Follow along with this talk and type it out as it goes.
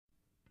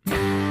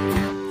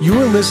You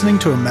are listening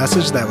to a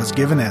message that was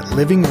given at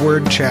Living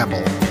Word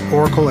Chapel,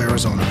 Oracle,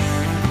 Arizona.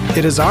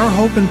 It is our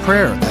hope and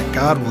prayer that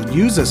God will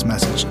use this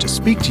message to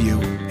speak to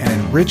you and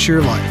enrich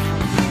your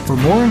life. For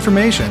more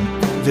information,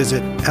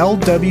 visit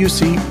lwcoracle.org.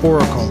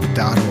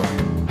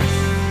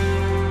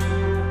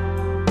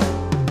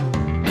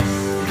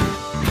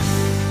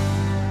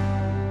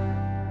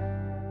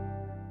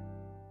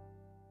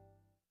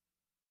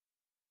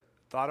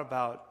 Thought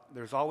about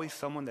there's always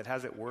someone that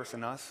has it worse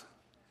than us.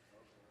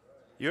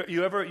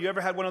 You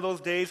ever had one of those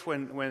days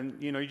when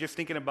you're just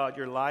thinking about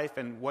your life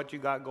and what you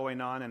got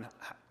going on, and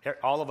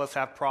all of us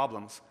have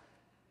problems?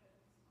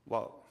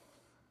 Well,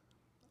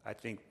 I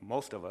think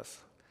most of us.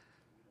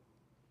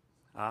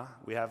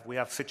 We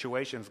have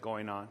situations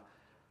going on,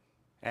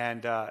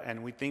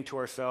 and we think to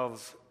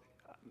ourselves,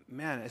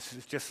 man,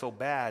 it's just so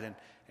bad.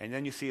 And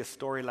then you see a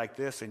story like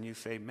this, and you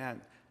say,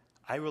 man,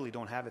 I really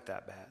don't have it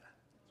that bad.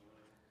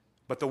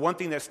 But the one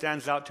thing that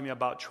stands out to me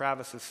about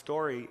Travis's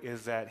story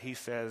is that he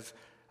says,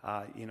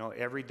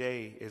 every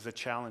day is a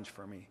challenge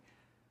for me,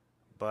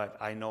 but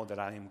I know that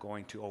I am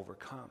going to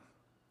overcome.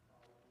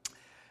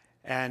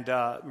 And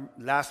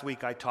last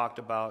week I talked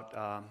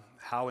about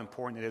how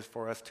important it is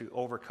for us to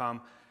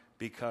overcome,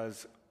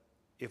 because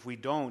if we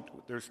don't,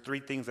 there's three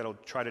things that will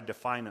try to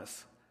define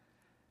us.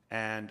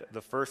 And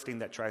the first thing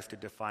that tries to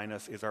define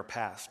us is our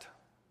past.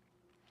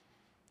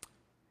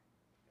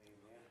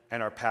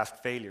 And our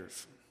past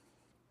failures.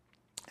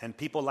 And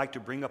people like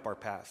to bring up our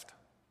past,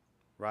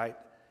 right?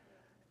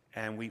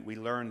 And we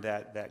learn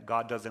that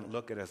God doesn't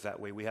look at us that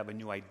way. We have a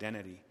new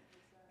identity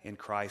in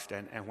Christ.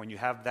 And when you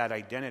have that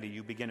identity,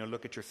 you begin to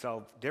look at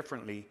yourself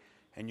differently,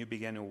 and you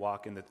begin to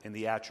walk in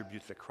the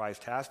attributes that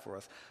Christ has for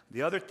us.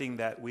 The other thing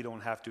that we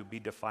don't have to be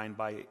defined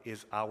by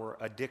is our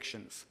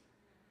addictions.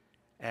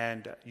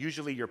 And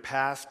usually your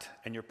past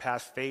and your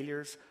past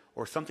failures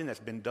or something that's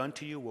been done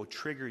to you will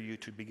trigger you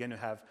to begin to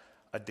have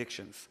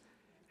addictions.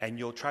 And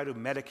you'll try to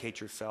medicate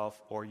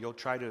yourself, or you'll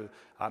try to...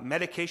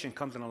 medication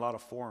comes in a lot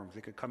of forms.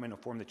 It could come in a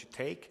form that you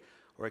take,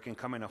 or it can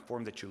come in a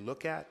form that you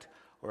look at,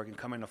 or it can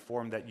come in a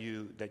form that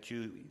you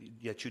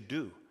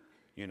do.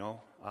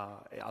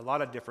 A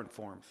lot of different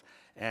forms.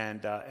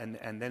 And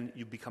then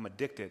you become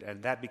addicted,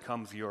 and that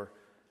becomes your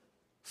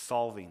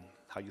solving,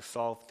 how you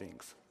solve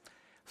things.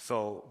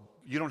 So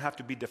you don't have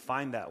to be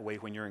defined that way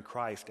when you're in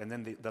Christ. And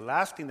then the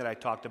last thing that I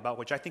talked about,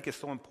 which I think is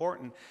so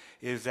important,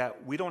 is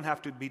that we don't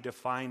have to be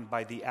defined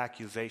by the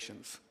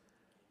accusations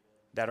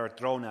that are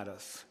thrown at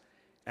us.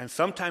 And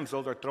sometimes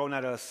those are thrown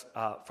at us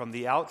from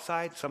the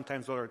outside.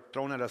 Sometimes those are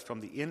thrown at us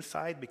from the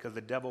inside, because the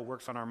devil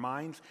works on our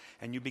minds,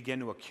 and you begin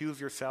to accuse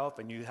yourself,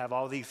 and you have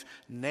all these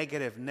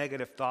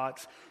negative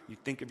thoughts. You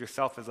think of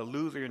yourself as a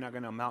loser. You're not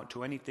going to amount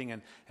to anything,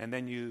 and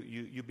then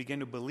you begin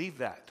to believe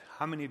that.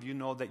 How many of you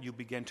know that you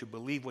begin to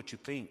believe what you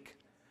think,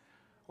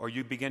 or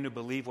you begin to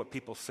believe what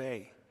people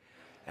say?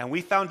 And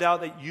we found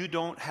out that you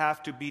don't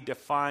have to be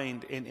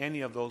defined in any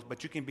of those,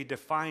 but you can be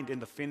defined in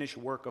the finished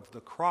work of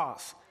the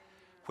cross,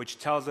 which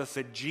tells us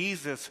that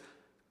Jesus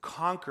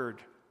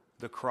conquered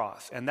the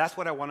cross. And that's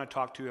what I want to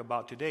talk to you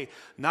about today.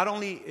 Not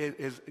only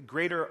is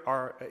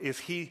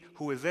he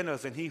who is in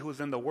us than he who is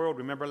in the world.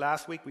 Remember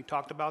last week we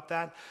talked about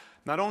that?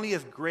 Not only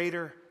is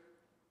greater,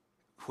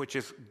 which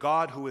is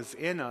God who is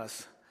in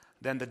us,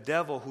 than the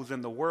devil who's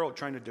in the world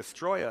trying to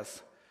destroy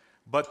us,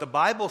 but the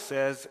Bible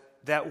says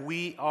that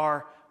we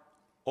are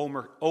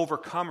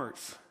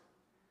overcomers.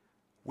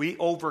 We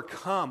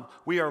overcome.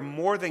 We are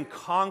more than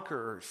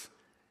conquerors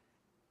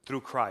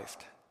through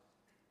Christ.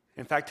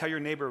 In fact, tell your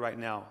neighbor right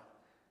now,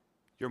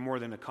 you're more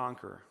than a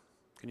conqueror.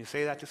 Can you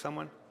say that to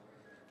someone?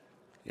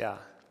 Yeah.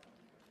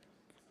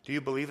 Do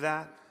you believe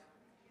that?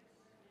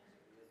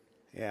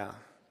 Yeah.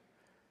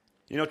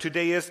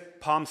 Today is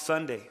Palm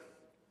Sunday.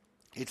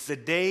 It's the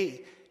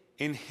day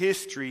in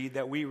history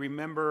that we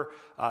remember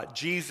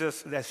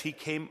Jesus as he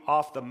came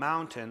off the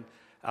mountain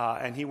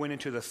and he went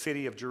into the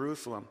city of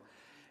Jerusalem.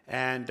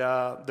 And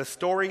the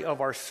story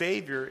of our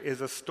Savior is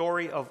a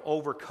story of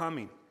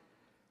overcoming.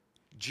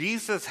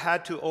 Jesus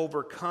had to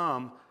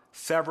overcome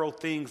several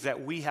things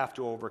that we have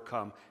to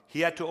overcome. He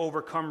had to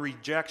overcome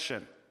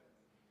rejection.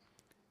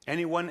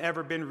 Anyone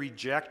ever been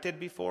rejected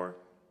before?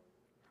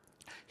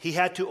 He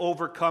had to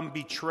overcome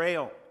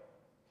betrayal.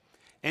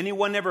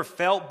 Anyone ever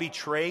felt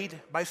betrayed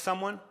by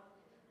someone?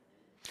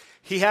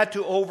 He had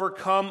to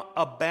overcome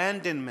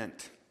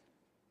abandonment.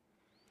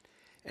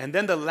 And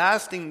then the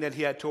last thing that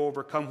he had to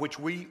overcome, which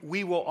we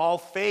will all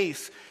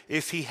face,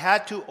 is he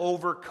had to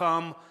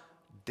overcome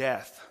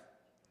death.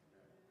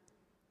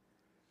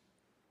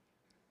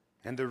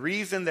 And the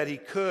reason that he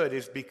could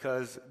is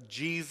because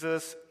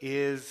Jesus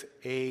is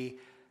a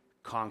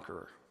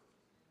conqueror.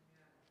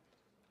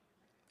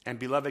 And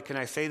beloved, can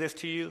I say this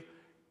to you?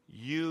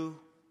 You,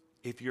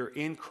 if you're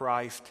in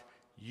Christ,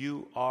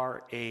 you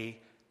are a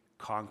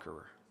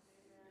conqueror.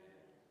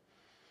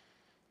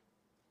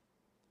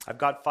 I've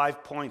got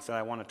 5 points that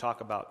I want to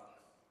talk about.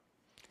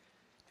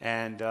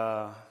 And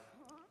I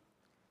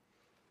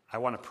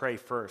want to pray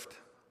first.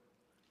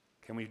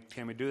 Can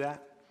we do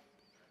that?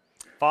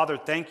 Father,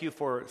 thank you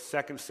for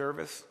second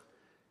service.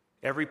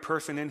 Every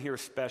person in here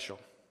is special.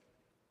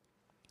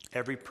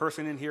 Every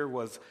person in here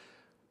was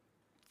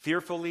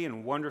fearfully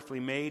and wonderfully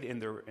made in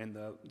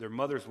their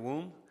mother's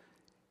womb.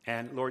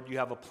 And Lord, you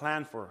have a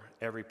plan for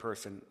every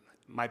person.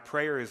 My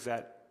prayer is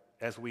that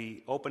as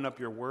we open up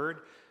your word,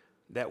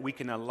 that we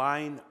can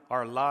align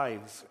our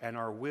lives and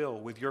our will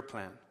with your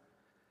plan.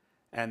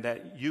 And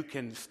that you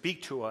can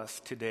speak to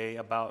us today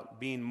about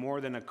being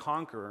more than a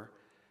conqueror.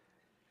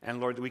 And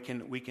Lord, we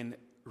can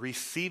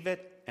receive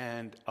it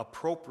and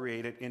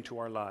appropriate it into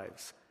our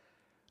lives.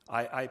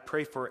 I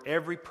pray for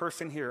every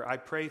person here. I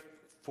pray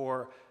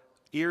for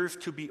ears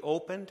to be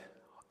opened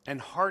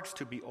and hearts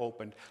to be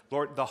opened.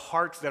 Lord, the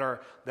hearts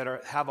that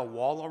have a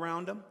wall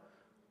around them,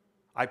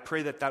 I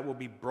pray that will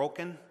be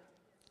broken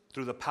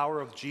through the power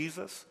of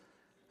Jesus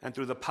and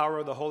through the power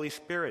of the Holy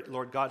Spirit,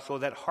 Lord God, so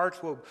that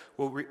hearts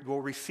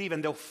will receive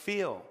and they'll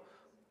feel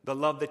the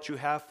love that you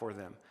have for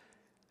them.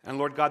 And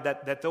Lord God,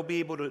 that they'll be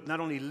able to not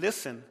only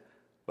listen,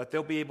 but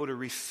they'll be able to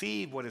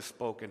receive what is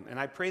spoken. And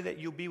I pray that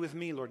you'll be with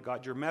me, Lord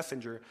God, your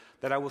messenger,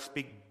 that I will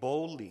speak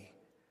boldly,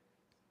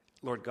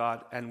 Lord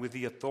God, and with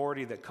the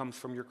authority that comes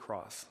from your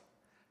cross.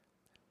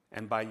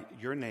 And by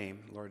your name,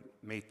 Lord,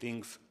 may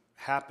things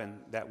happen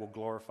that will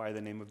glorify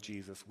the name of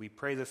Jesus. We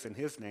pray this in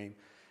his name,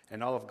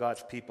 and all of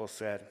God's people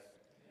said,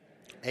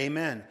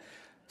 Amen.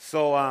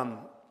 So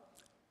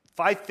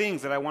 5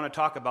 things that I want to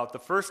talk about. The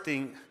first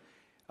thing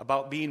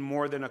about being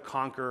more than a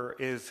conqueror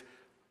is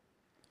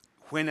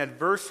when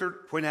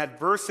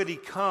adversity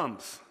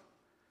comes,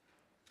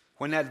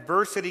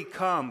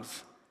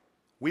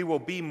 we will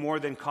be more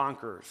than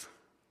conquerors.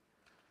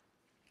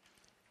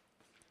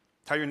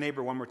 Tell your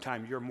neighbor one more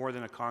time, you're more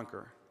than a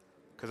conqueror.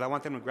 Because I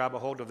want them to grab a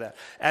hold of that.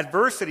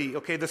 Adversity,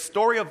 okay, the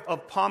story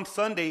of Palm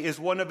Sunday is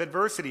one of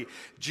adversity.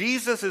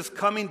 Jesus is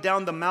coming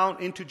down the mount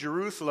into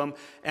Jerusalem,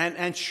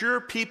 and sure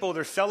people,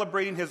 they're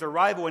celebrating his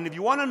arrival. And if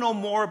you want to know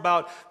more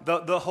about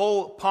the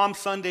whole Palm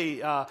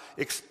Sunday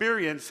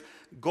experience,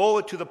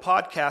 go to the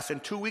podcast.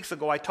 And 2 weeks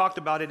ago, I talked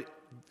about it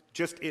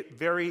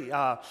very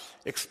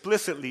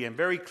explicitly and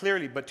very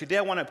clearly. But today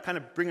I want to kind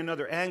of bring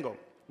another angle,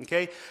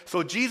 okay?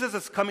 So Jesus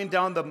is coming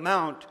down the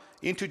mount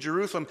into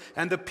Jerusalem,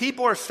 and the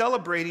people are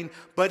celebrating,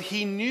 but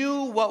he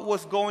knew what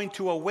was going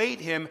to await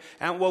him,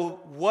 and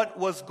what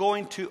was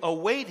going to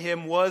await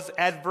him was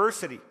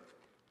adversity.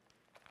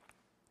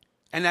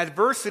 And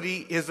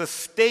adversity is a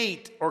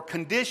state or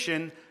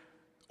condition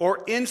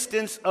or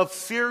instance of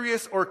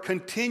serious or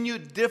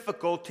continued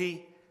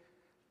difficulty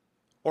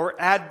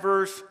or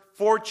adverse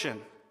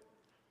fortune.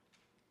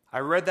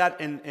 I read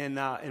that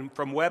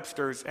from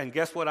Webster's, and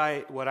guess what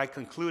I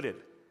concluded?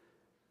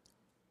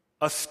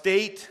 A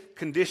state,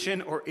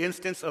 condition, or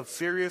instance of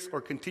serious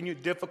or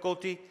continued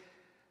difficulty.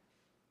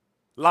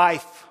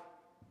 Life.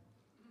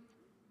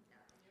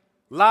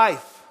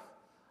 Life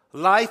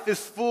is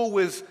full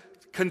with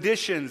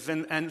conditions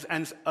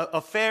and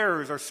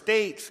affairs or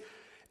states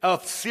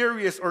of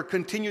serious or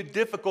continued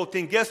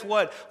difficulty. And guess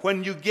what?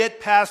 When you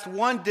get past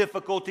one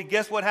difficulty,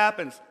 guess what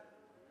happens?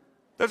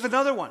 There's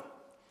another one.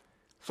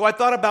 So I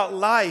thought about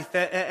life,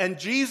 and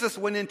Jesus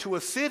went into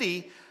a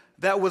city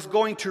that was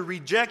going to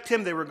reject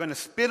him. They were going to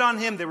spit on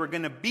him. They were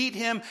going to beat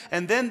him.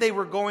 And then they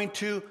were going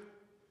to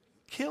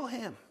kill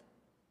him.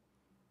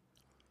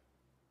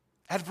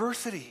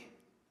 Adversity.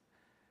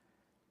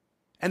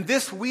 And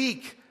this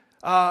week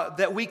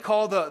that we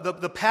call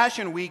the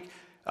Passion Week,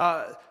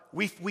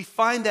 we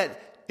find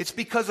that it's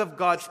because of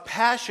God's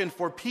passion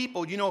for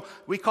people. You know,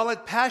 we call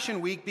it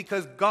Passion Week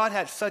because God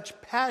had such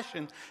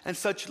passion and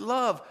such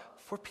love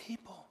for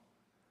people.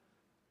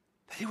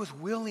 He was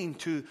willing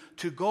to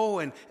go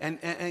and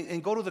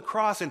go to the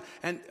cross.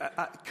 And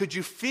could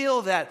you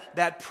feel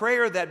that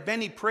prayer that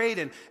Benny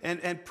prayed?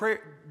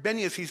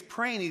 Benny, as he's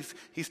praying,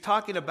 he's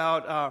talking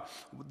about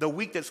the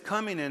week that's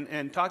coming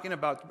and talking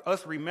about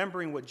us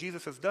remembering what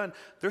Jesus has done.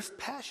 There's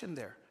passion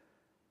there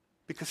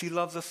because he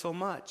loves us so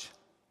much.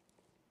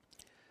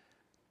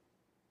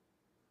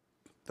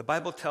 The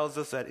Bible tells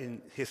us that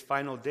in his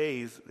final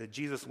days that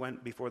Jesus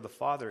went before the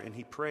Father and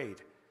he prayed.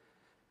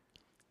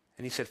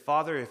 And he said,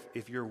 Father,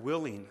 if you're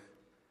willing,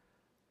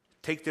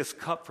 take this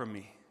cup from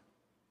me.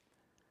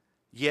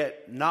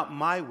 Yet not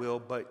my will,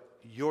 but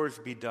yours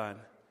be done.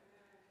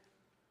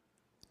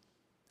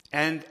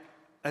 And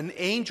an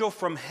angel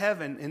from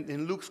heaven,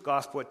 in Luke's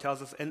gospel it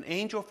tells us, an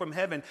angel from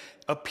heaven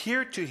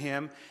appeared to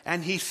him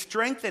and he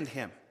strengthened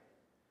him.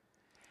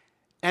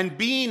 And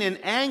being in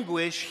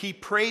anguish, he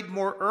prayed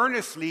more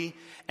earnestly,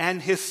 and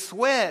his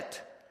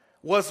sweat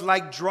was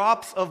like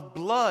drops of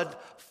blood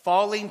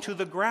falling to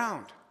the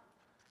ground.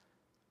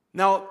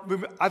 Now,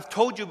 I've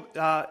told you,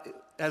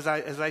 as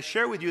I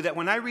share with you, that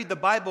when I read the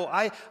Bible,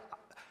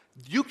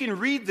 you can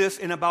read this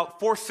in about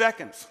 4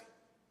 seconds.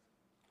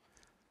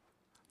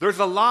 There's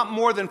a lot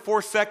more than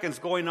 4 seconds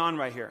going on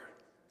right here.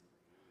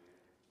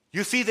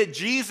 You see that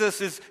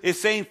Jesus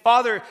is saying,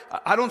 Father,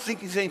 I don't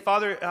think he's saying,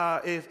 Father,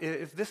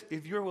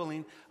 if you're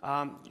willing,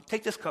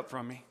 take this cup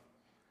from me.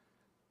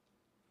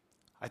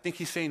 I think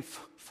he's saying,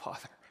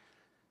 Father,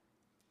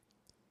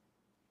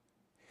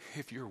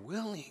 if you're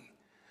willing,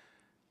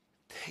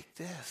 take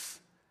this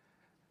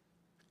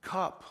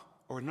cup,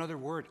 or another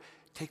word,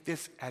 take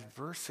this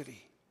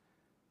adversity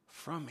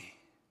from me.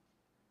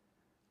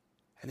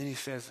 And then he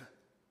says,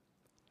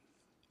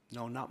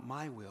 no, not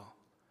my will,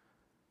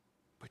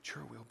 but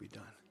your will be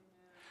done.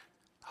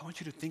 I want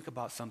you to think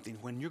about something.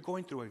 When you're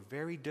going through a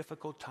very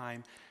difficult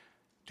time,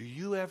 do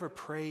you ever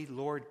pray,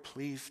 Lord,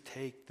 please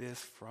take this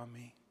from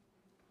me?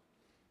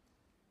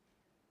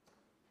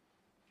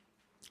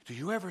 Do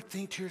you ever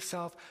think to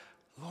yourself,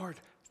 Lord,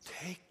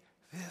 take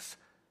this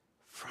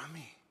from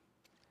me?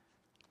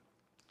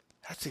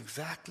 That's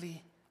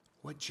exactly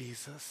what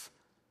Jesus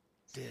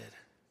did.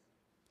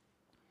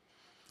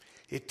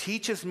 It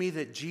teaches me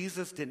that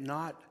Jesus did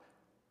not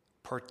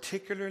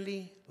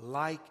particularly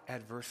like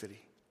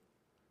adversity.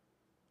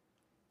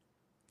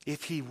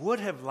 If he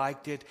would have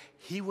liked it,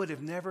 he would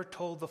have never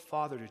told the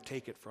Father to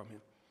take it from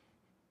him.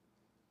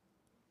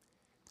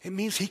 It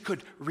means he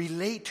could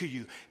relate to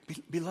you.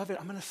 Beloved,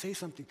 I'm going to say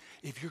something.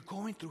 If you're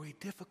going through a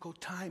difficult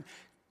time,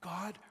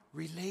 God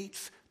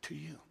relates to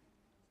you.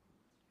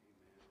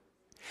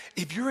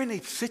 If you're in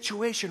a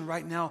situation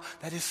right now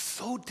that is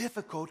so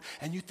difficult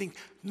and you think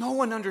no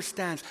one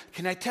understands,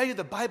 can I tell you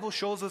the Bible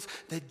shows us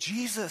that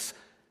Jesus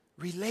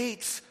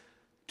relates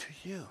to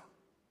you.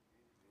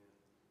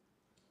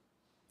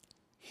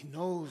 He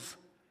knows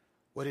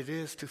what it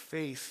is to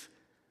face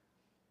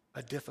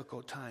a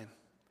difficult time.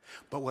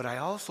 But what I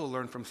also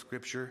learned from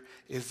Scripture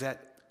is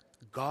that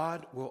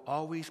God will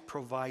always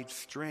provide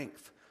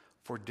strength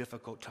for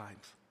difficult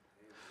times.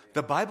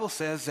 The Bible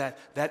says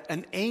that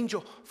an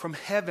angel from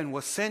heaven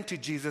was sent to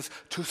Jesus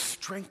to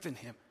strengthen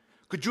him.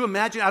 Could you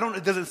imagine?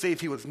 It doesn't say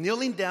if he was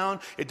kneeling down.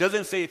 It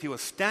doesn't say if he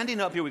was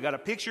standing up. Here we got a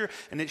picture,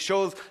 and it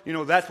shows,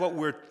 that's what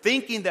we're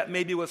thinking that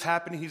maybe was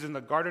happening. He's in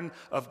the Garden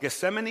of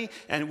Gethsemane,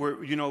 and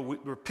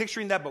we're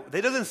picturing that, but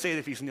it doesn't say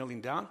if he's kneeling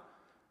down.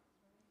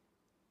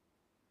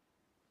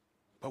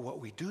 But what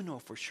we do know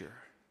for sure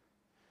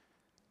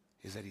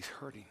is that he's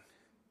hurting.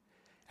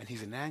 And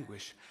he's in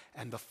anguish.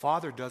 And the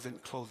Father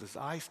doesn't close his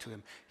eyes to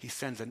him. He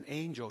sends an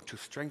angel to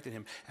strengthen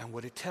him. And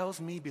what it tells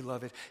me,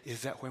 beloved,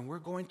 is that when we're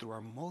going through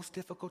our most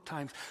difficult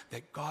times,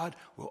 that God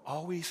will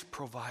always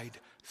provide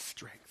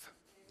strength.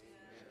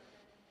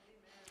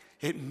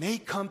 It may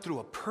come through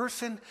a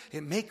person.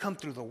 It may come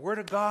through the Word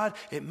of God.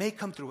 It may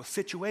come through a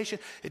situation.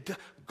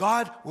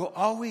 God will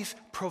always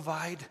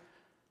provide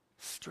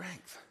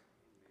strength.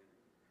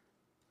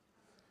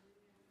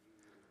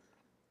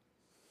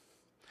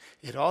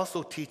 It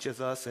also teaches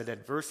us that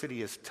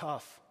adversity is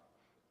tough.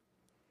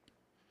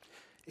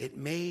 It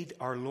made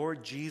our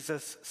Lord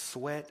Jesus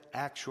sweat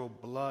actual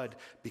blood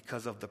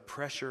because of the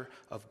pressure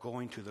of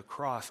going to the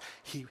cross.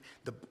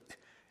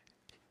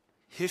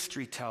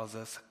 History tells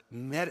us,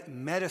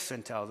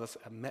 medicine tells us,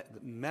 the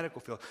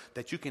medical field,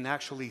 that you can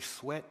actually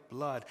sweat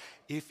blood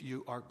if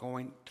you are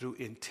going through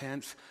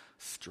intense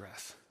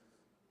stress.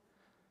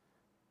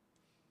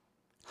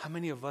 How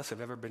many of us have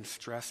ever been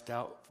stressed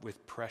out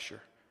with pressure?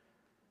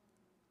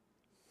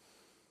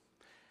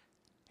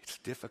 It's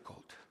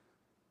difficult.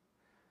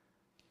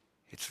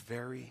 It's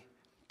very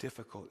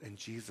difficult, and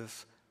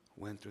Jesus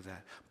went through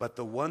that. But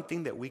the one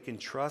thing that we can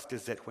trust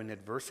is that when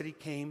adversity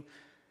came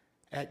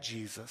at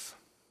Jesus,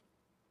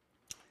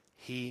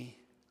 he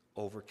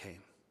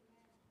overcame.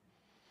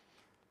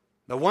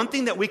 The one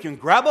thing that we can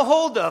grab a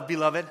hold of,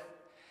 beloved,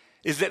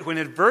 is that when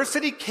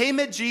adversity came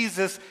at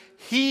Jesus,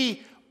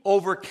 he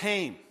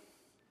overcame.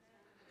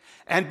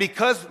 And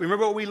because,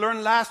 remember what we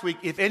learned last week,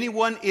 if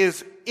anyone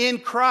is in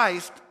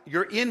Christ,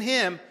 you're in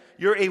him,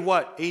 you're a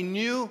what? A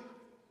new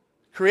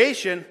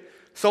creation.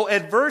 So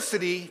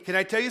adversity, can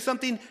I tell you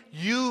something?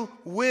 You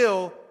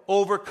will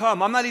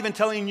overcome. I'm not even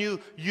telling you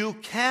you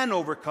can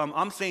overcome.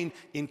 I'm saying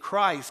in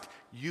Christ,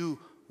 you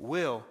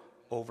will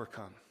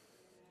overcome.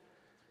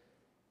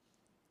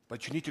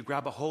 But you need to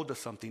grab a hold of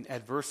something.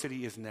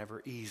 Adversity is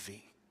never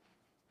easy.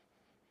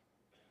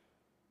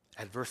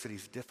 Adversity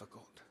is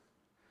difficult.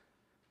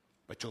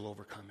 But you'll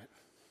overcome it.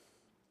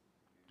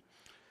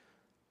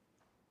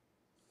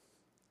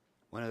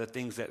 One of the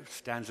things that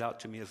stands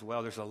out to me as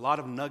well, there's a lot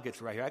of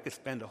nuggets right here. I could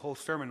spend a whole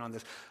sermon on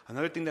this.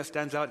 Another thing that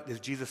stands out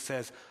is Jesus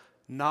says,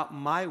 not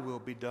my will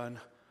be done,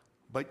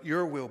 but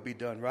your will be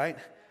done, right?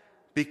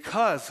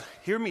 Because,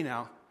 hear me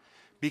now,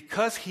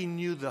 because he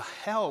knew the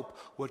help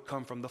would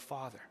come from the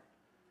Father.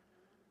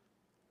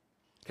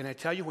 Can I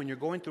tell you, when you're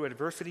going through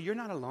adversity, you're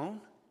not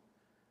alone.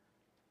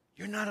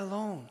 You're not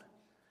alone.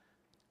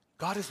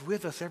 God is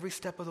with us every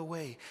step of the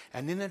way.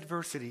 And in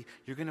adversity,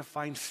 you're going to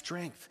find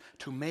strength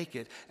to make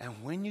it.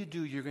 And when you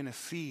do, you're going to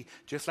see,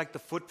 just like the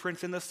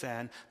footprints in the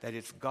sand, that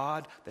it's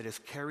God that has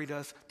carried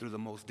us through the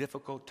most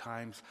difficult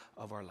times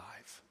of our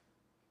lives.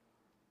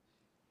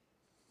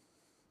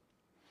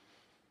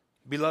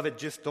 Beloved,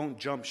 just don't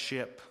jump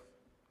ship.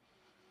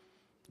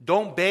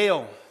 Don't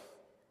bail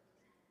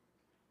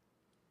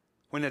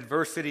when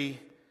adversity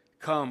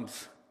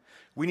comes.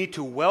 We need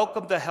to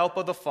welcome the help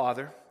of the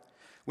Father.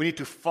 We need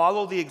to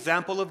follow the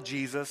example of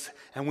Jesus,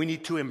 and we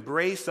need to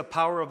embrace the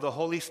power of the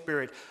Holy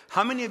Spirit.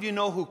 How many of you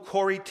know who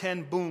Corrie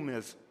ten Boom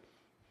is?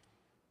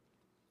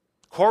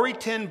 Corrie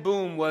ten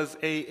Boom was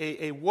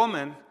a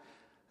woman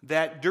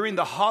that during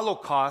the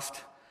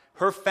Holocaust,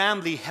 her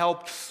family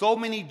helped so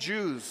many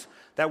Jews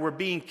that were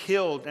being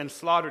killed and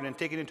slaughtered and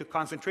taken into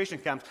concentration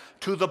camps,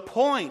 to the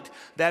point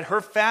that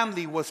her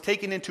family was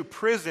taken into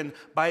prison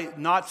by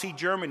Nazi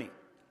Germany.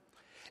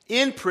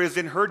 In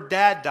prison, her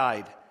dad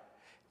died.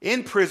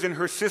 In prison,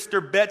 her sister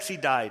Betsy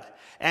died.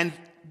 And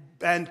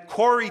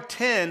Corrie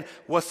Ten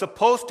was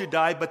supposed to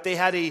die, but they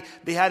had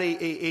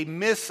a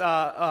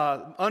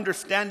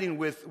misunderstanding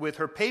with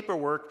her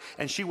paperwork,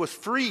 and she was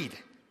freed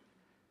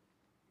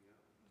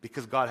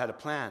because God had a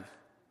plan.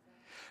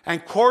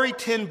 And Corrie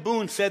Ten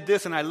Boom said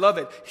this, and I love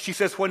it. She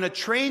says, when a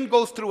train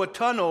goes through a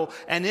tunnel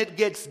and it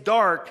gets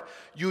dark,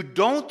 you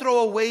don't throw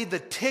away the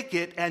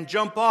ticket and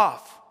jump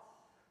off.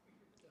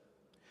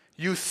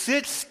 You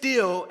sit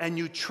still and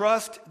you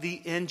trust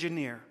the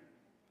engineer.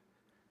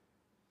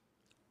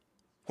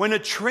 When a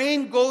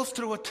train goes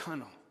through a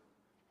tunnel,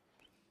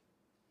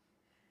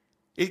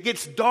 it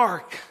gets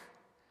dark,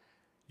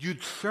 you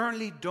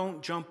certainly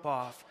don't jump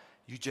off.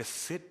 You just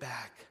sit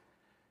back,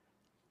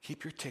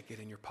 keep your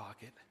ticket in your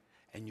pocket,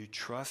 and you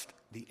trust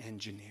the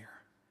engineer.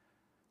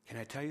 Can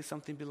I tell you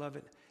something,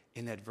 beloved?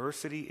 In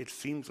adversity, it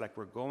seems like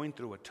we're going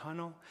through a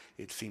tunnel.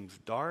 It seems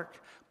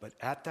dark, but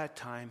at that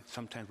time,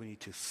 sometimes we need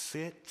to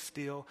sit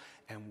still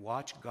and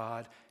watch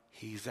God.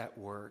 He's at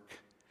work.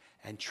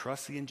 And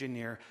trust the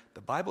engineer.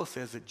 The Bible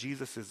says that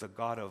Jesus is a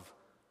God of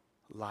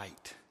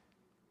light.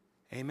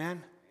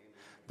 Amen?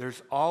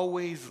 There's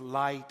always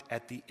light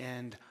at the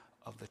end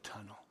of the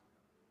tunnel.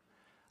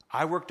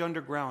 I worked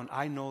underground.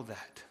 I know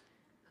that.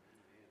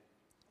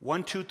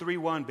 1, 2, 3,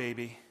 1,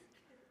 baby.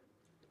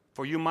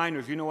 For you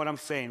minors, you know what I'm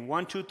saying.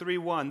 1, 2, 3,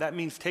 1. That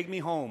means take me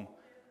home.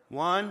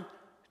 1,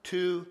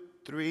 2,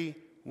 3,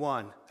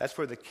 1. That's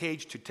for the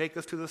cage to take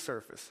us to the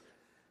surface.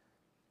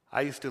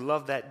 I used to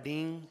love that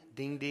ding,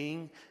 ding,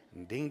 ding,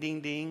 ding,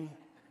 ding, ding,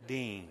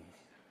 ding.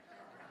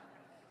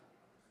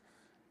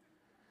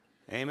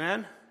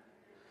 Amen?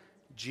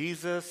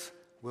 Jesus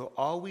will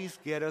always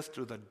get us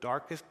through the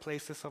darkest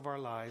places of our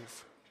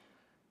lives.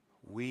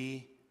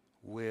 We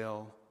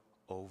will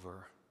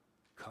overcome.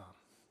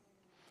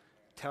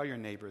 Tell your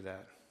neighbor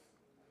that.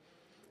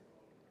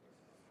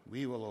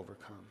 We will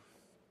overcome.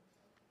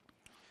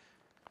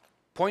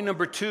 Point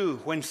number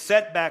 2, when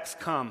setbacks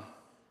come.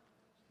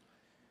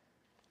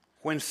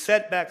 When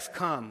setbacks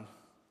come,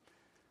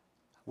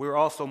 we're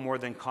also more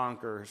than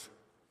conquerors.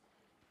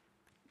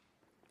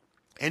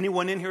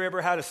 Anyone in here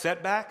ever had a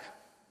setback?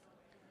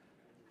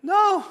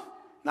 No,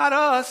 not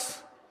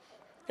us.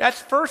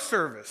 That's first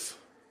service.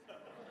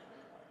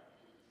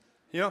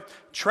 You know,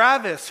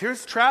 Travis,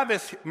 here's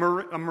Travis,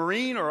 a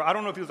Marine, or I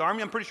don't know if he was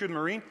Army, I'm pretty sure he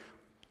was Marine.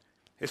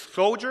 A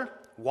soldier,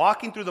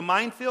 walking through the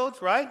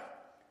minefields, right?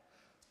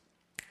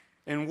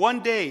 And one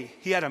day,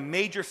 he had a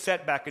major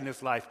setback in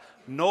his life.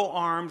 No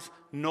arms,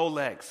 no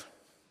legs.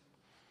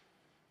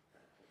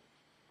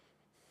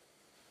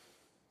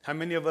 How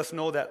many of us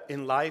know that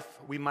in life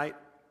we might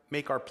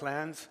make our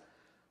plans,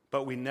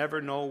 but we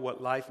never know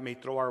what life may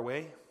throw our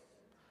way?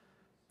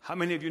 How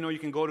many of you know you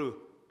can go to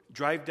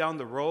drive down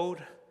the road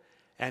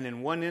and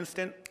in one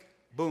instant,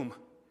 boom,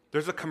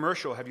 there's a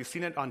commercial. Have you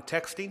seen it on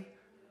texting?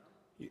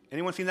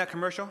 Anyone seen that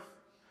commercial?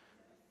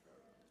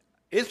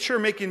 It's sure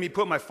making me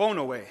put my phone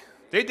away.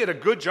 They did a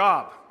good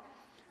job,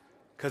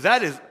 because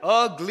that is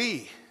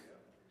ugly.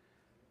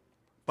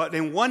 But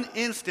in one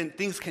instant,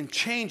 things can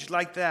change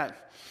like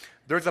that.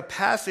 There's a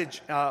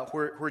passage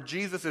where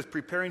Jesus is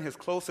preparing his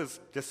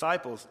closest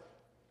disciples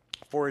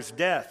for his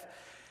death.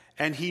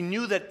 And he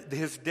knew that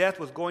his death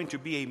was going to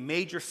be a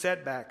major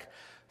setback.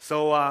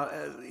 So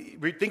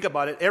think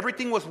about it.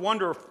 Everything was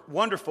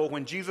wonderful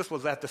when Jesus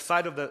was at the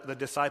side of the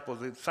disciples,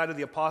 the side of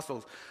the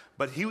apostles.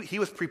 But he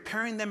was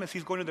preparing them as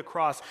he's going to the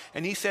cross.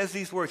 And he says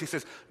these words. He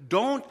says,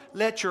 don't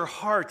let your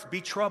hearts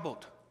be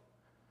troubled.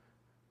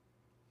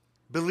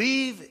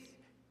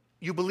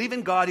 You believe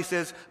in God, he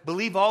says,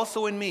 believe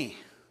also in me.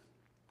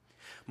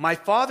 My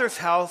Father's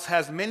house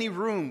has many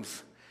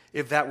rooms.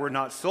 If that were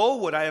not so,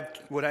 would I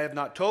have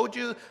not told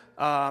you?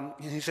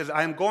 He says,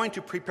 I am going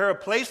to prepare a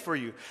place for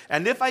you.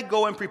 And if I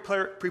go and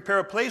prepare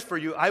a place for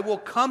you, I will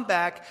come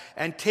back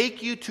and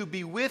take you to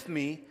be with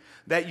me,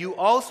 that you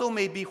also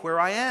may be where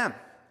I am.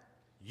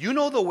 You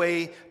know the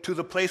way to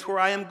the place where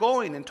I am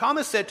going. And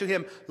Thomas said to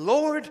him,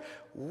 Lord,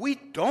 we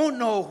don't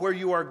know where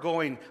you are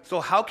going,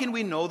 so how can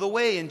we know the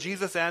way? And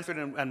Jesus answered,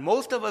 and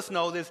most of us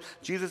know this,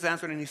 Jesus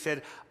answered and he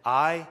said,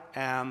 I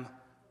am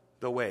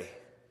the way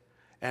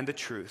and the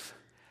truth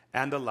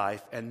and the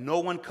life, and no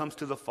one comes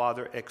to the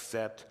Father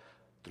except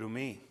through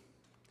me.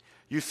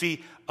 You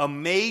see, a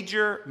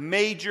major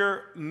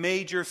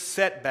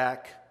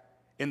setback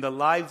in the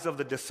lives of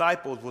the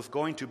disciples was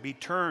going to be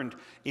turned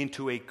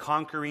into a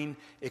conquering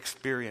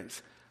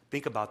experience.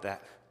 Think about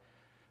that.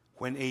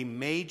 When a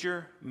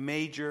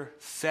major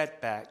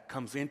setback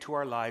comes into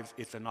our lives,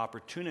 it's an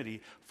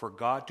opportunity for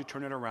God to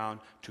turn it around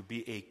to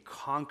be a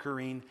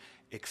conquering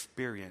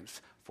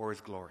experience for his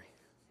glory.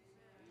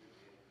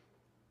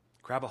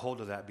 Grab a hold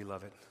of that,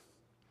 beloved.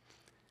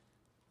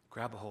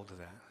 Grab a hold of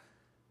that.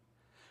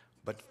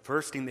 But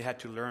first thing they had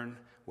to learn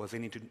was they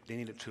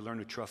needed to learn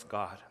to trust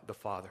God, the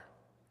Father.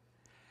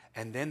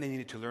 And then they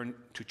needed to learn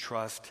to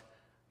trust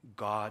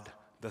God,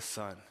 the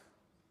Son.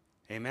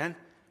 Amen?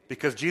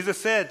 Because Jesus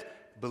said,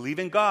 believe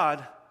in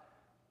God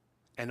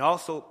and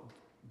also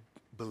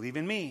believe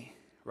in me,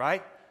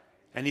 right?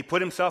 And he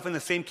put himself in the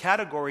same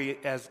category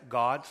as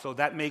God, so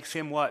that makes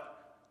him what?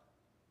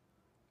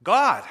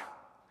 God.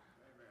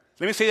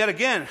 Let me say that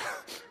again.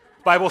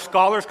 Bible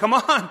scholars, come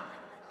on.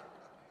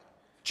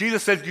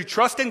 Jesus says, you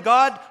trust in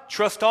God,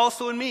 trust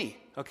also in me.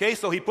 Okay,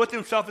 so he puts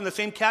himself in the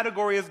same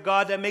category as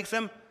God. That makes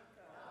him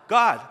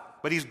God.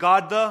 But he's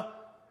God the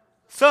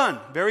Son.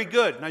 Very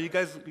good. Now you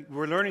guys,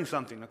 we're learning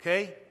something,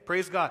 okay?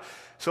 Praise God.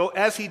 So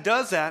as he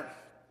does that,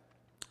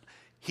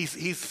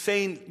 he's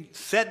saying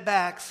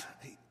setbacks,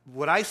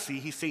 what I see,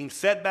 he's saying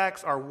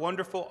setbacks are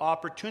wonderful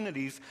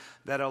opportunities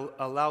that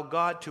allow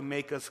God to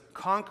make us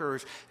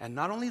conquerors. And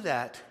not only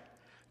that,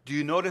 do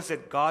you notice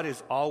that God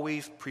is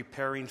always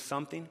preparing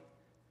something?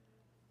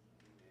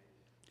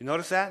 You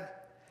notice that?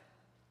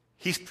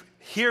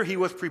 He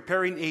was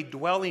preparing a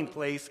dwelling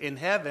place in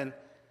heaven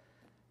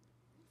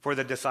for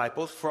the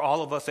disciples, for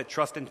all of us that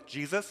trust in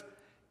Jesus.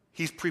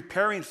 He's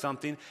preparing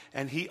something,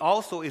 and he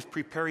also is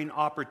preparing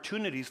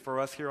opportunities for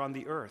us here on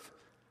the earth.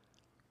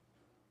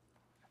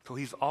 So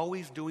he's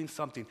always doing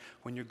something.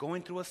 When you're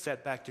going through a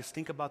setback, just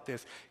think about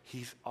this.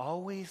 He's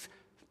always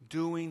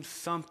doing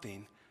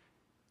something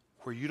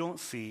where you don't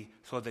see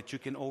so that you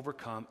can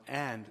overcome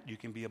and you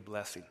can be a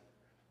blessing.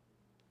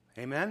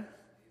 Amen?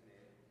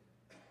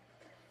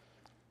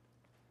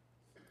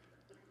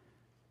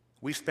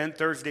 We spent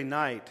Thursday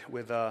night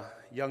with a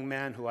young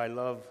man who I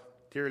love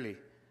dearly.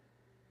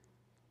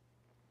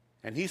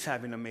 And he's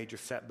having a major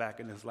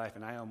setback in his life,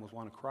 and I almost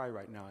want to cry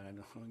right now, and I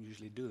don't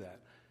usually do that.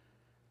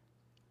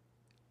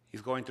 He's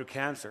going through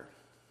cancer,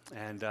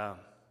 and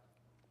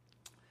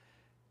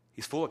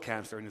he's full of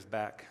cancer in his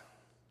back.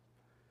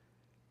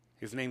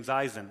 His name's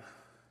Eisen.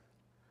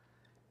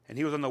 And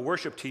he was on the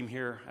worship team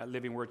here at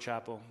Living Word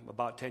Chapel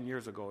about 10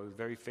 years ago. He was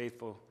very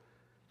faithful,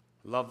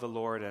 loved the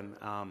Lord, and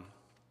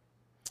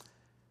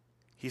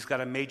he's got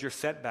a major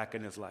setback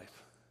in his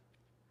life.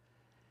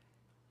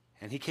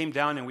 And he came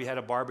down and we had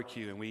a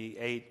barbecue and we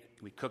ate,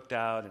 we cooked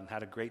out and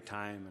had a great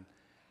time.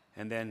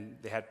 And then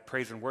they had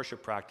praise and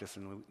worship practice,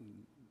 and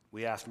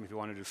we asked him if he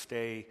wanted to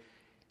stay.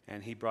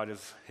 And he brought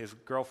his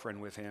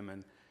girlfriend with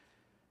him.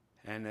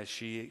 And as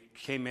she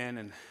came in,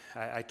 and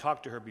I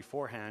talked to her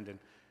beforehand and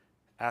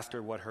asked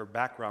her what her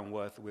background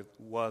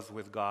was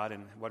with God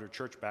and what her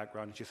church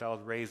background. And she said, I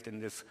was raised in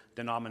this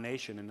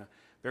denomination, in a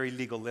very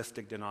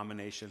legalistic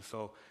denomination.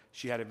 So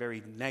she had a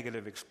very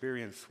negative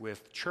experience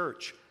with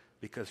church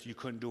because you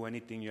couldn't do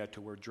anything. You had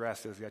to wear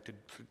dresses. You had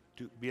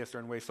to be a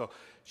certain way. So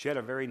she had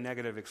a very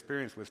negative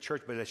experience with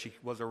church. But as she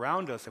was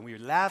around us, and we were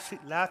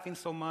laughing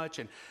so much,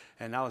 and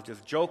I was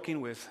just joking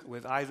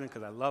with Eisen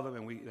because I love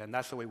him, and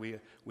that's the way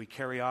we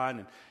carry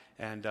on.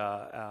 And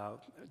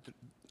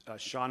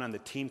Sean and the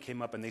team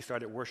came up, and they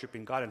started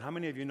worshiping God. And how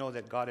many of you know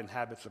that God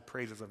inhabits the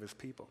praises of his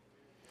people?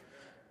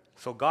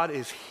 So God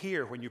is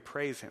here when you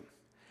praise him.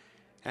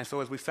 And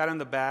so as we sat in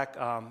the back,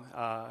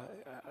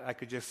 I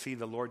could just see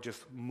the Lord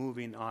just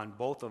moving on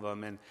both of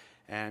them.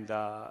 And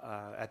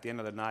at the end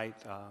of the night,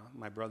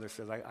 my brother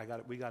says,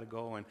 we got to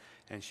go.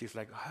 And she's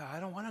like, I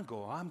don't want to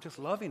go. I'm just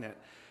loving it.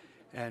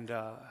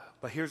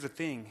 But here's the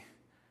thing,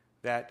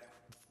 that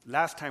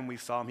last time we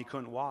saw him, he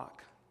couldn't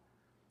walk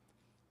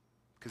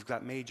because he's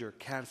got major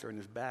cancer in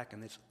his back,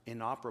 and it's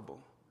inoperable.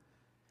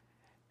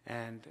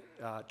 And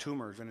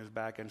tumors in his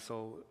back. And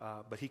so,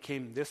 but he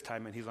came this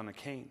time, and he's on a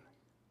cane.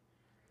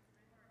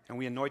 And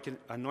we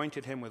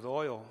anointed him with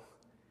oil.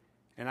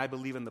 And I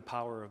believe in the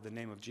power of the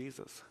name of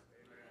Jesus.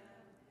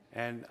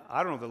 Amen. And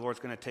I don't know if the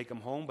Lord's going to take him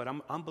home, but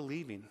I'm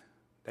believing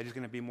that he's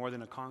going to be more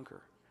than a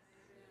conqueror.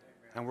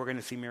 Amen. And we're going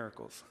to see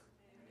miracles.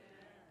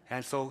 Amen.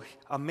 And so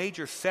a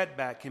major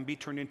setback can be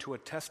turned into a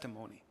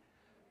testimony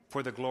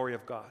for the glory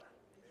of God.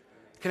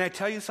 Amen. Can I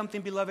tell you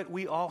something, beloved?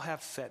 We all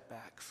have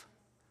setbacks.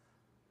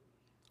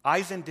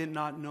 Eisen did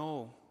not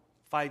know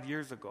 5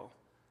 years ago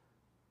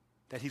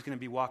that he's going to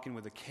be walking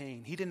with a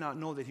cane. He did not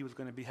know that he was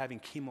going to be having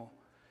chemo,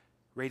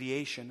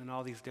 radiation, and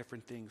all these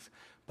different things.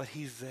 But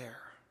he's there.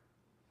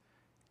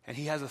 And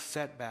he has a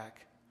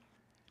setback.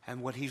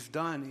 And what he's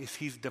done is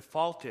he's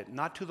defaulted,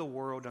 not to the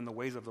world and the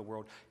ways of the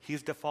world.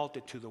 He's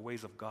defaulted to the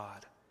ways of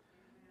God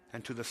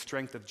and to the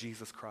strength of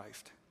Jesus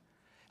Christ.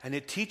 And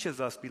it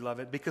teaches us,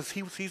 beloved, because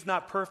he's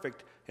not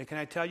perfect. And can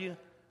I tell you,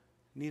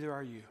 neither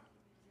are you.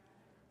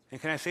 And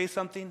can I say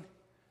something?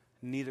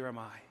 Neither am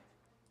I.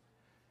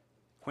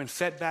 When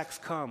setbacks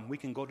come, we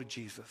can go to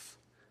Jesus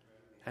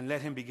and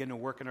let him begin to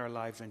work in our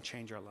lives and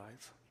change our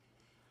lives.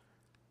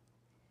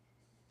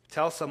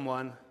 Tell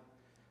someone,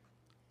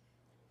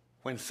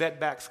 when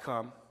setbacks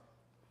come,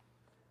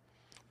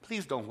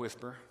 please don't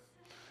whisper.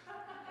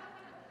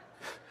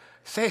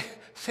 Say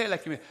it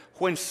like you mean.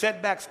 When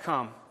setbacks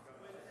come,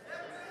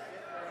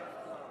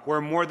 we're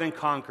more than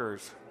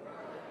conquerors.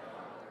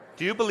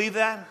 Do you believe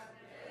that?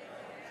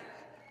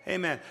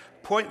 Amen.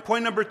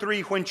 Point number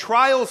 3, when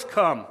trials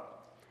come,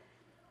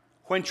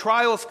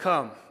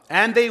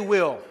 and they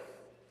will.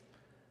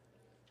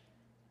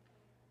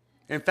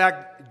 In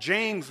fact,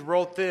 James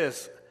wrote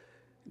this.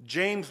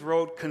 James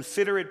wrote,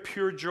 "Consider it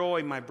pure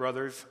joy, my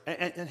brothers."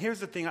 And here's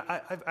the thing.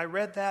 I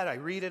read that. I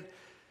read it.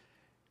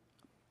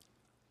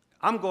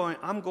 I'm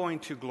going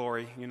to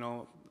glory. You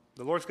know,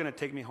 the Lord's going to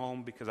take me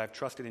home because I've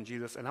trusted in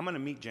Jesus, and I'm going to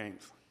meet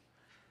James.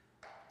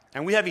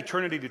 And we have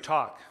eternity to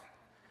talk.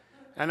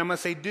 And I'm going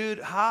to say, dude,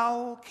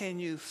 how can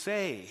you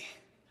say,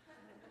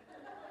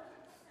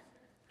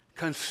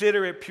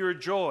 consider it pure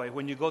joy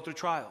when you go through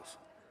trials?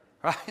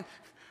 Right?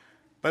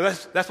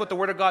 But that's what the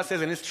Word of God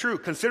says, and it's true.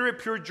 Consider it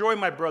pure joy,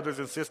 my brothers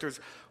and sisters,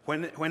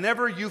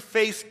 whenever you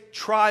face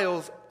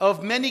trials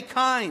of many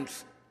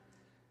kinds,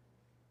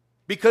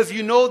 because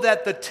you know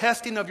that the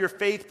testing of your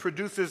faith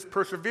produces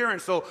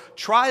perseverance. So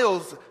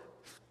trials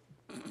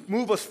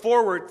move us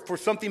forward for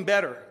something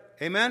better.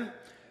 Amen?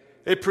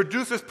 It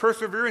produces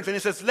perseverance, and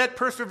it says, let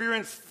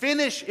perseverance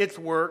finish its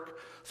work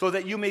so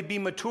that you may be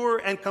mature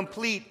and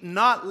complete,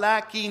 not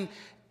lacking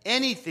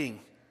anything.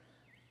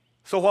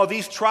 So while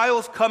these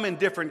trials come in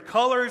different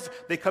colors,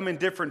 they come in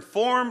different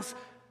forms,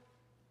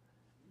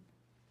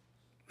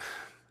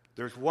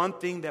 there's one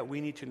thing that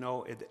we need to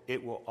know.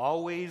 It will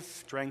always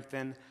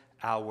strengthen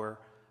our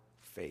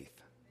faith.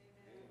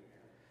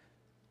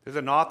 There's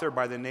an author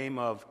by the name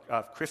of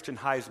Kristen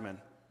Heisman,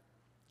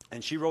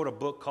 and she wrote a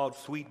book called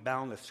Sweet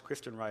Boundless,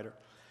 Christian writer.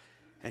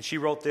 And she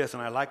wrote this,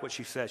 and I like what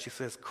she says. She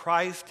says,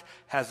 Christ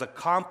has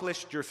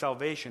accomplished your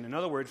salvation. In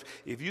other words,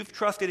 if you've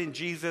trusted in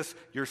Jesus,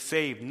 you're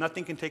saved.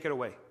 Nothing can take it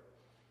away.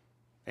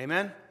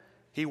 Amen?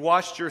 He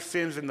washed your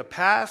sins in the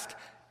past,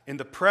 in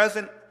the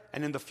present,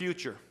 and in the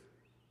future.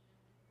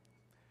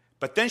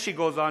 But then she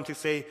goes on to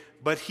say,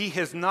 but he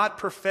has not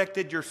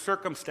perfected your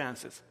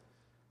circumstances.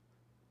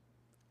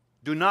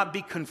 Do not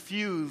be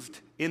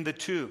confused in the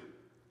two.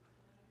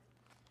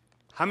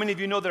 How many of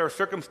you know that our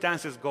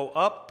circumstances go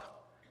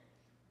up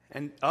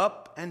and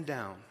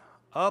down,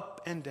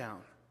 up and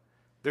down?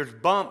 There's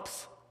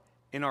bumps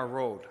in our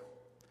road.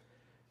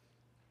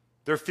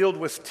 They're filled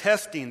with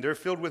testing. They're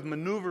filled with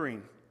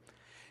maneuvering.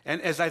 And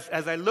as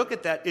I look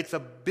at that, it's a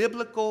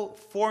biblical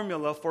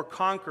formula for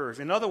conquerors.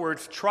 In other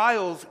words,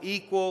 trials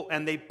equal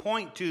and they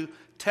point to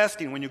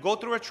testing. When you go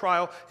through a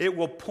trial, it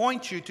will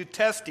point you to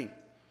testing.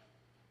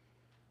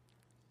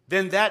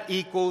 Then that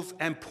equals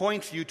and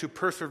points you to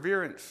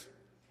perseverance.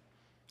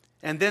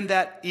 And then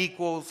that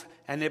equals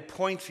and it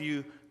points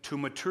you to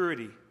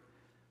maturity.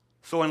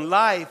 So in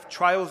life,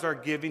 trials are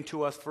given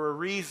to us for a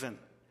reason.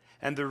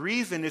 And the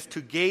reason is to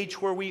gauge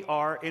where we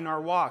are in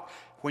our walk.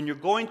 When you're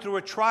going through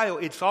a trial,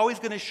 it's always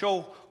going to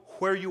show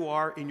where you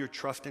are in your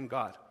trust in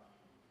God.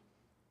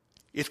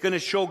 It's going to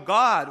show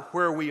God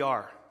where we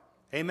are.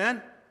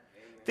 Amen?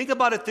 Think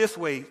about it this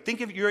way.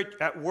 Think if you're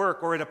at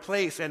work or at a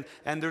place and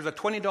there's a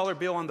 $20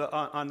 bill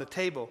on the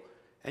table.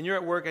 And you're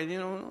at work and,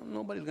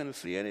 nobody's going to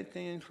see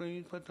anything. So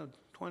you put the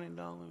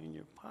 $20 in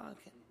your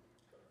pocket.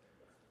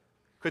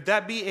 Could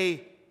that be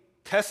a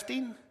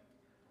testing?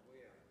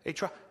 A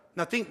trial?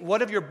 Now think,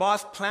 what if your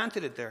boss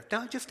planted it there?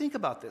 Now just think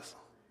about this.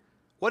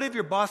 What if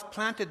your boss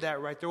planted that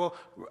right there? Well,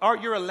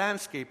 Art, you're a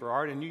landscaper,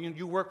 Art, and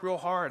you work real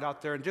hard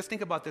out there. And just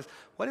think about this.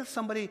 What if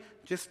somebody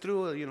just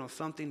threw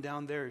something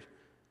down there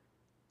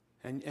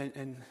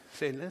and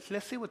say,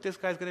 let's see what this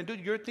guy's going to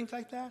do? You ever think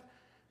like that?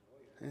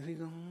 And he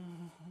goes,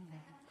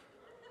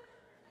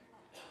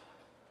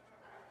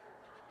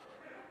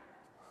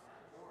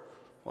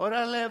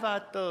 Órale,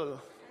 vato.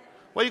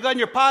 What you got in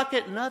your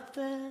pocket?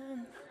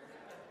 Nothing.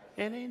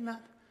 It ain't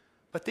nothing.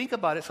 But think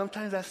about it.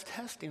 Sometimes that's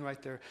testing right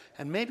there.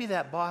 And maybe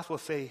that boss will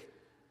say,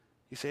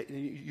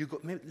 you go,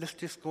 maybe, let's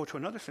just go to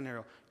another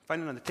scenario.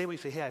 Find it on the table. You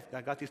say, hey,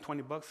 I got these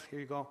 $20. Here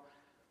you go.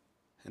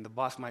 And the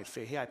boss might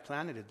say, hey, I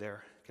planted it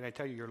there. Can I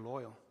tell you, you're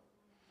loyal.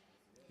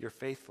 You're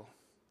faithful.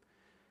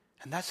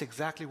 And that's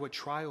exactly what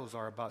trials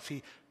are about.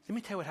 See, let me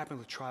tell you what happens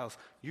with trials.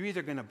 You're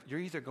either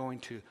going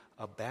to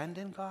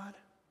abandon God.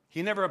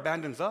 He never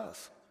abandons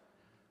us.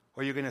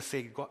 Or you're going to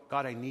say,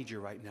 God, I need you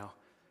right now.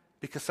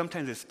 Because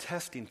sometimes it's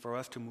testing for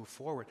us to move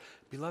forward.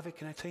 Beloved,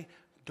 can I tell you,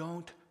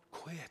 don't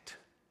quit.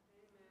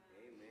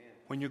 Amen.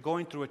 When you're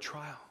going through a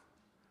trial,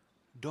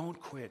 don't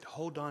quit.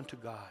 Hold on to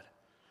God.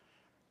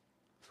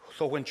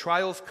 So when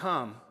trials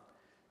come,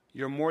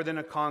 you're more than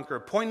a conqueror.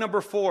 Point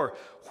number 4,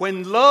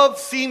 when love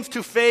seems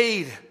to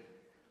fade.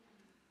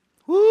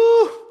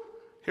 Woo!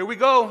 Here we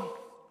go.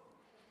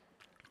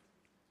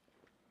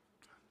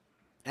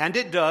 And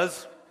it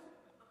does.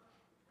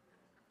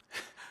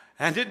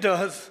 And it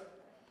does.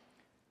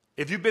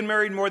 If you've been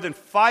married more than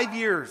 5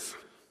 years,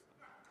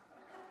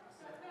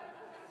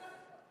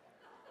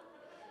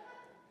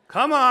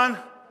 come on.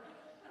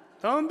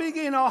 Don't be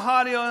getting all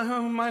haughty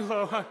on my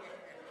love.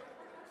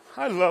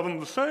 I love them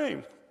the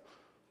same.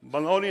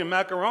 Bologna and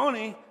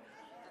macaroni.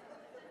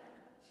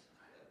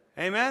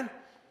 Amen?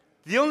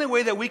 The only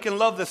way that we can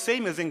love the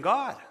same is in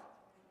God.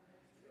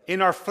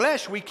 In our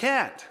flesh, we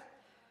can't.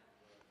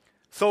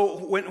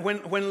 So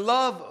when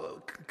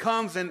love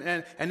comes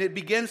and it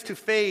begins to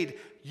fade,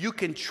 you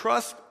can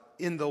trust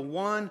in the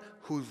one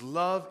whose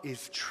love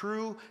is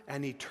true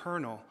and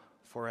eternal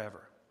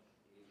forever.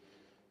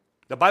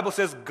 The Bible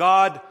says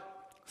God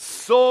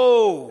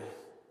so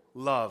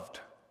loved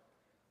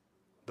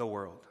the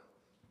world.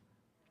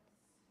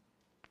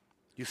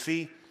 You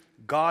see,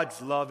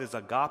 God's love is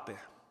agape.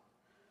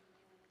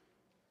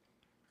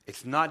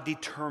 It's not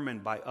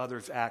determined by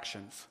others'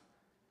 actions.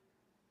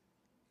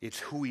 It's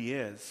who He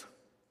is.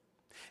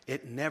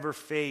 It never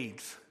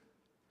fades,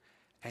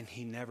 and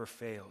He never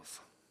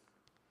fails.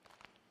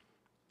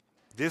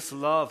 This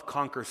love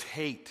conquers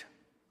hate.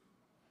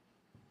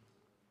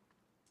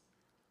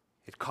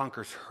 It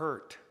conquers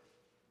hurt.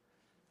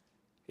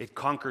 It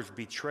conquers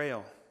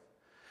betrayal.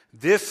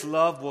 This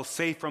love will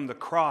say from the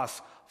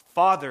cross,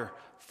 Father,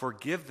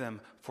 forgive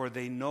them, for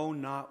they know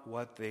not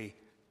what they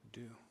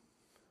do.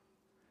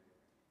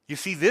 You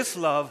see, this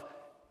love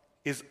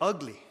is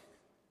ugly.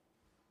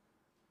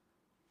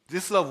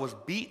 This love was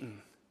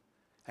beaten,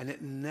 and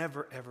it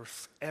never,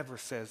 ever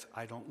says,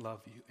 I don't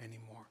love you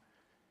anymore.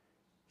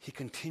 He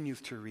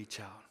continues to reach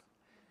out.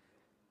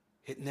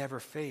 It never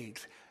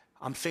fades.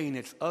 I'm saying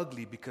it's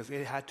ugly because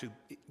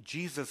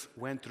Jesus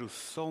went through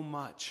so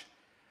much.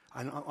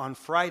 On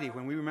Friday,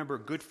 when we remember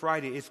Good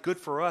Friday, it's good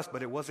for us,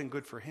 but it wasn't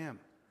good for Him.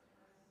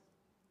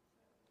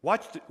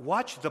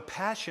 Watch the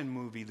Passion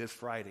movie this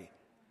Friday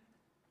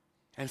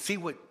and see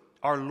what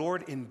our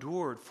Lord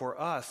endured for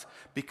us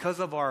because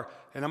of our,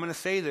 and I'm going to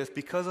say this,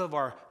 because of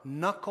our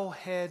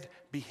knucklehead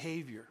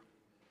behavior.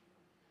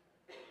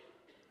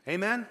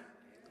 Amen?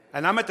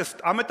 And I'm at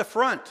the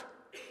front.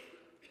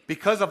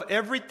 Because of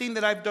everything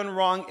that I've done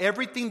wrong,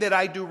 everything that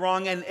I do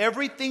wrong, and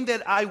everything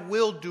that I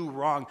will do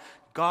wrong,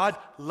 God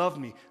loved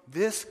me.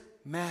 This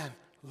man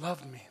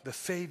loved me. The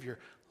Savior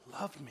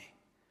loved me.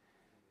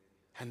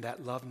 And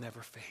that love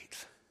never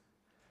fades.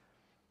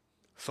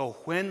 So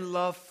when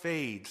love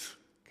fades,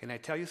 can I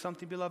tell you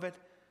something, beloved?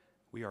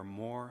 We are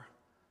more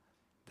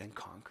than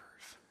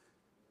conquerors.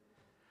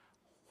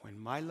 When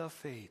my love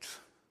fades,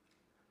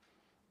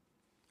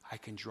 I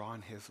can draw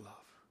on His love.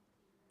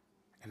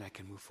 And I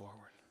can move forward.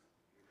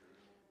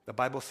 The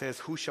Bible says,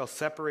 who shall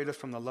separate us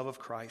from the love of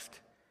Christ?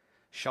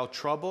 Shall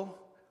trouble,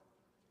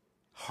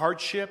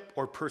 hardship,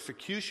 or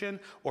persecution,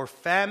 or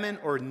famine,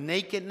 or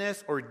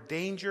nakedness, or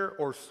danger,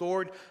 or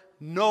sword?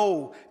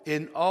 No,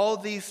 in all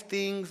these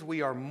things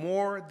we are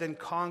more than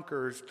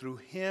conquerors through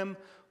Him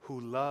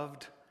who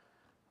loved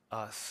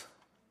us.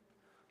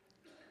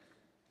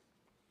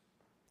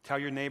 Tell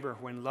your neighbor,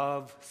 when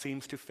love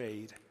seems to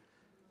fade,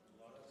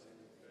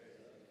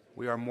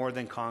 we are more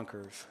than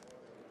conquerors.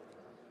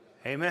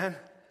 Amen?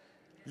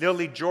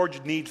 Lily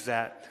George needs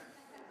that.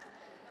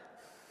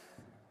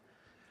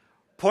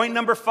 Point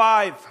number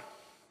 5.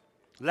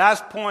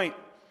 Last point.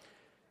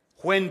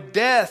 When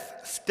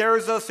death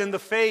stares us in the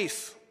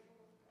face.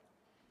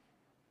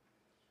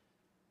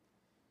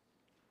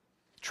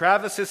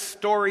 Travis's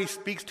story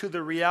speaks to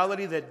the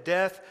reality that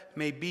death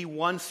may be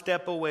one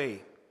step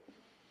away.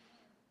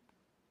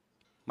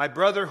 My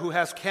brother who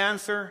has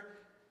cancer,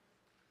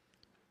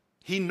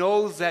 he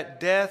knows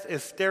that death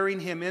is staring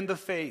him in the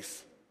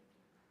face.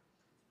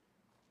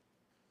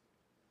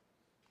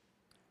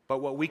 But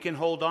what we can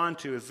hold on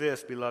to is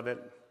this, beloved.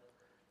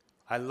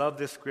 I love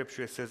this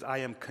scripture. It says, I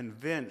am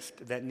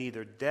convinced that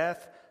neither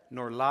death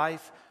nor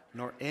life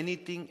nor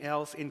anything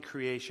else in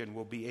creation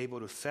will be able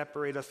to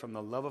separate us from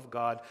the love of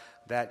God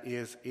that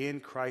is in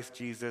Christ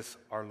Jesus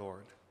our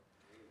Lord.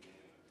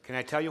 Can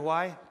I tell you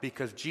why?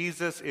 Because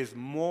Jesus is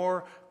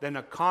more than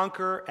a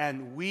conqueror,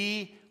 and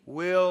we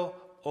will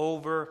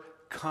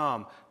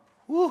overcome.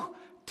 Woo!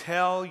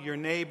 Tell your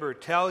neighbor,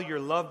 tell your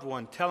loved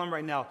one, tell them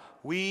right now,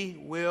 we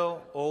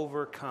will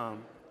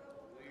overcome.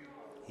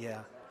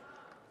 Yeah.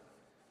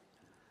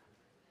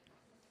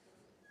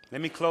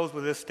 Let me close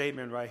with this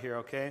statement right here,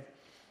 okay?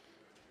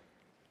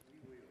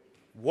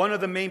 One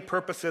of the main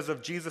purposes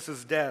of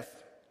Jesus'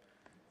 death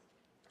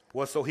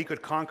was so He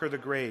could conquer the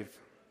grave.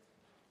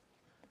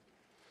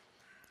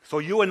 So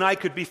you and I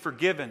could be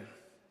forgiven.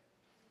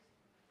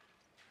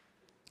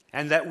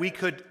 And that we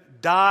could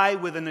die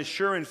with an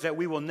assurance that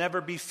we will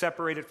never be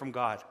separated from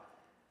God.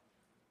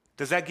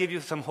 Does that give you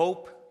some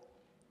hope?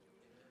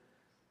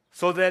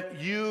 So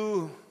that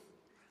you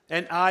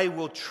and I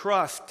will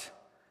trust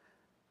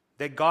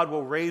that God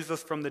will raise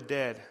us from the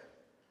dead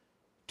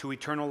to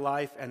eternal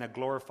life and a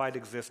glorified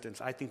existence.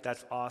 I think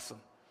that's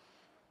awesome.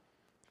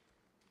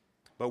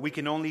 But we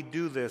can only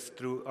do this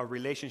through a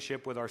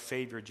relationship with our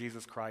Savior,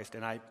 Jesus Christ.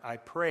 And I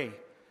pray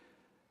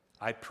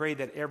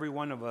that every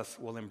one of us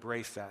will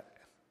embrace that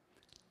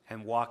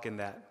and walk in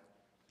that.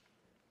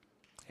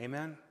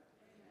 Amen?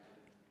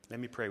 Let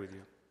me pray with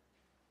you.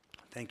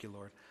 Thank you,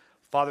 Lord.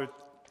 Father,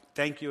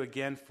 thank you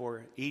again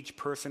for each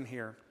person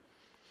here.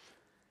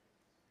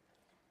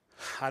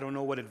 I don't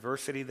know what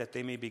adversity that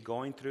they may be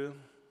going through.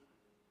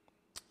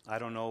 I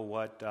don't know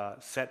what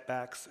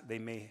setbacks they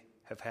may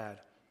have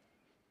had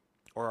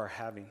or are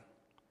having.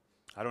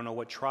 I don't know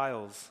what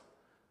trials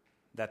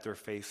that they're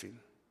facing.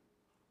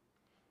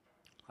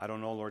 I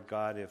don't know, Lord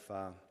God, if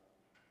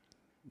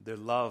the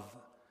love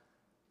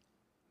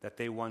that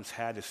they once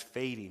had is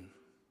fading.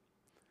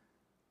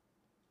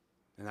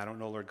 And I don't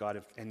know, Lord God,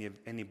 if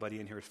anybody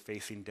in here is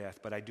facing death.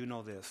 But I do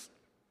know this.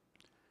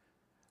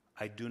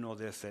 I do know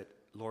this, that,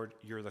 Lord,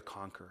 you're the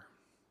conqueror.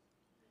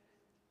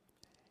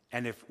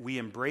 And if we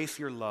embrace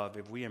your love,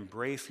 if we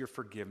embrace your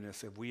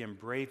forgiveness, if we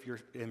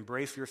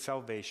embrace your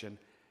salvation,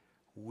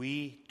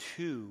 we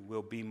too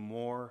will be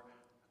more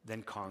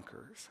than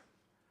conquerors.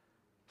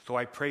 So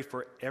I pray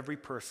for every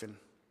person,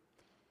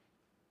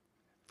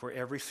 for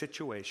every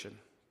situation,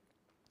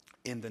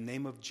 in the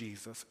name of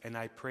Jesus, and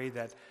I pray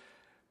that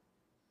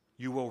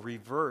you will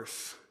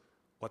reverse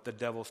what the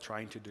devil's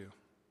trying to do.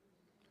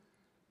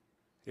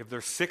 If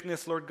there's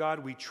sickness, Lord God,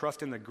 we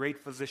trust in the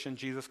great physician,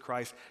 Jesus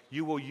Christ.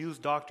 You will use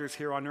doctors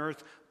here on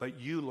earth, but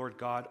you, Lord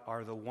God,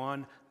 are the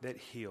one that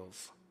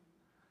heals.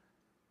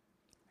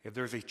 If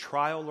there's a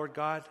trial, Lord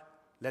God,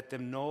 let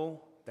them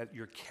know that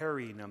you're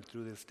carrying them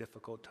through this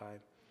difficult time.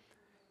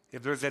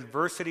 If there's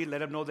adversity, let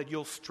them know that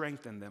you'll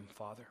strengthen them,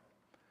 Father.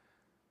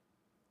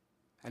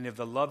 And if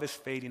the love is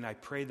fading, I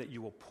pray that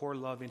you will pour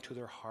love into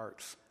their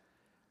hearts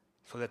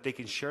so that they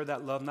can share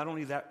that love, not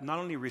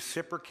only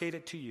reciprocate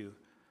it to you,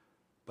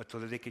 but so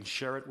that they can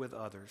share it with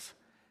others,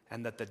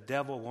 and that the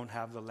devil won't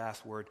have the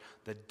last word.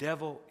 The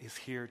devil is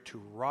here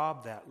to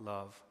rob that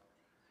love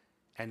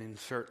and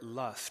insert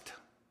lust.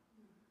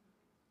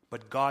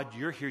 But God,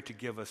 you're here to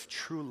give us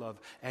true love,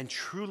 and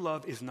true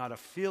love is not a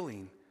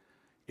feeling,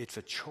 it's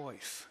a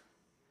choice.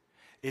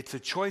 It's a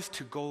choice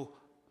to go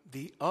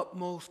the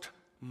utmost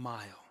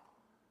mile,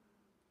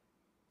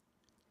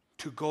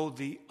 to go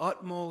the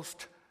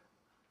utmost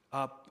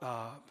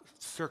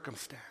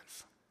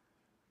circumstance,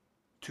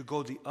 to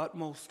go the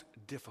utmost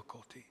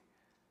difficulty,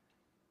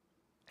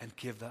 and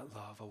give that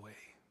love away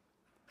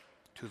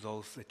to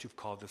those that you've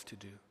called us to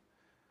do.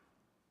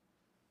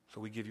 So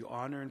we give you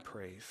honor and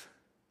praise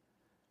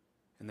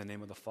in the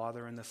name of the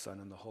Father and the Son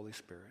and the Holy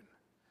Spirit.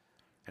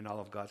 And all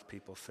of God's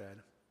people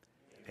said,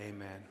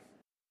 amen.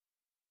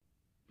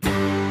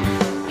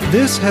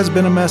 This has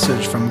been a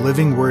message from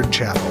Living Word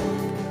Chapel.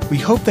 We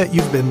hope that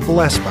you've been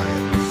blessed by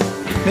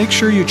it. Make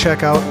sure you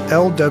check out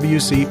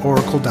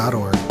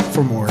lwcoracle.org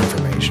for more information.